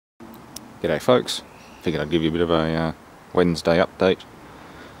G'day folks, figured I'd give you a bit of a Wednesday update.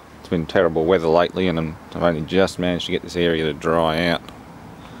 It's been terrible weather lately and I've only just managed to get this area to dry out.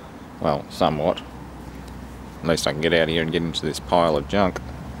 Well, somewhat. At least I can get out here and get into this pile of junk.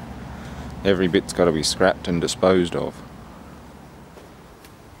 Every bit's got to be scrapped and disposed of.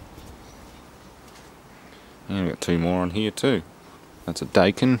 And we've got two more on here too. That's a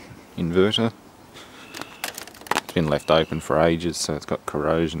Daikin inverter. It's been left open for ages, so it's got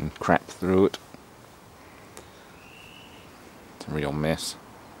corrosion and crap through it. It's a real mess.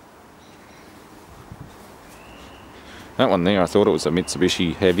 That one there, I thought it was a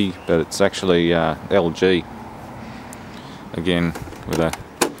Mitsubishi Heavy, but it's actually LG. Again, with a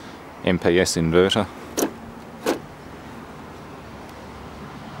MPS inverter.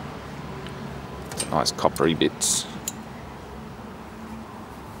 Nice coppery bits.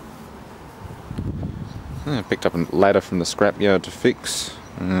 I picked up a ladder from the scrapyard to fix.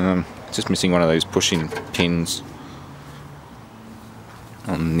 It's just missing one of those pushing pins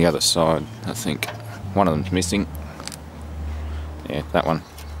on the other side, I think. One of them's missing. Yeah, that one.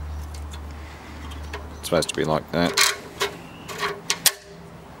 It's supposed to be like that.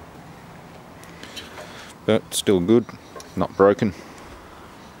 But still good, not broken.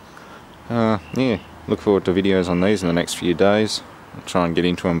 Yeah, look forward to videos on these in the next few days. I'll try and get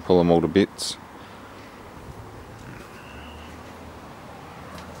into them, pull them all to bits.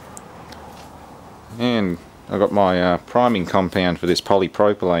 And I got my priming compound for this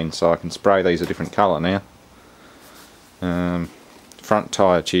polypropylene, so I can spray these a different colour now. Front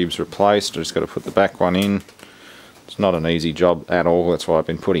tyre tube's replaced, I just got to put the back one in. It's not an easy job at all, that's why I've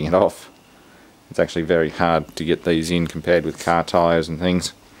been putting it off. It's actually very hard to get these in compared with car tyres and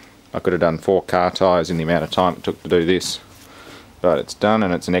things. I could have done 4 car tyres in the amount of time it took to do this. But it's done,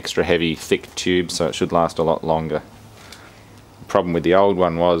 and it's an extra heavy, thick tube, so it should last a lot longer. Problem with the old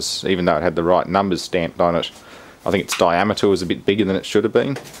one was, even though it had the right numbers stamped on it, I think its diameter was a bit bigger than it should have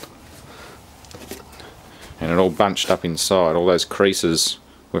been. And it all bunched up inside. All those creases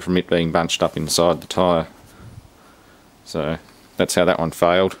were from it being bunched up inside the tyre. So that's how that one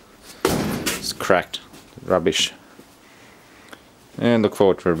failed. It's cracked. Rubbish. And look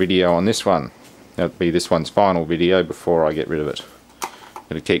forward to a video on this one. That'll be this one's final video before I get rid of it.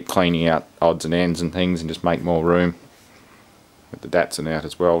 Gonna keep cleaning out odds and ends and things and just make more room. With the Datsun out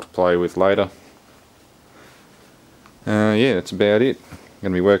as well to play with later. Yeah, that's about it. I'm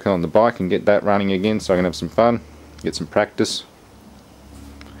going to be working on the bike and get that running again so I can have some fun, get some practice.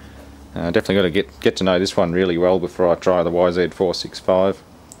 Definitely got to get to know this one really well before I try the YZ465.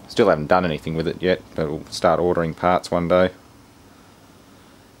 Still haven't done anything with it yet, but we'll start ordering parts one day.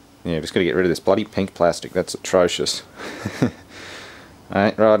 Yeah, just got to get rid of this bloody pink plastic, that's atrocious. I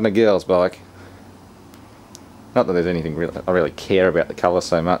ain't riding a girl's bike. Not that there's anything I really care about the colour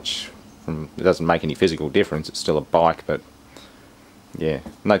so much. It doesn't make any physical difference, it's still a bike, but yeah,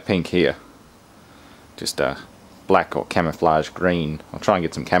 no pink here. Just black or camouflage green. I'll try and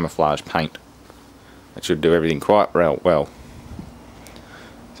get some camouflage paint. That should do everything quite well.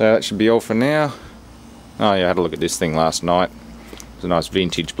 So that should be all for now. Oh yeah, I had a look at this thing last night. It's a nice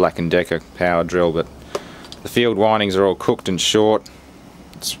vintage Black & Decker power drill, but the field windings are all cooked and short.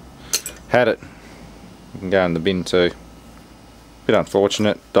 It's had it. You can go in the bin too. Bit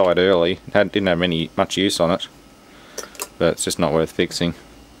unfortunate, died early. Didn't have much use on it, but it's just not worth fixing.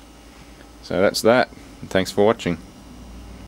 So that's that. Thanks for watching.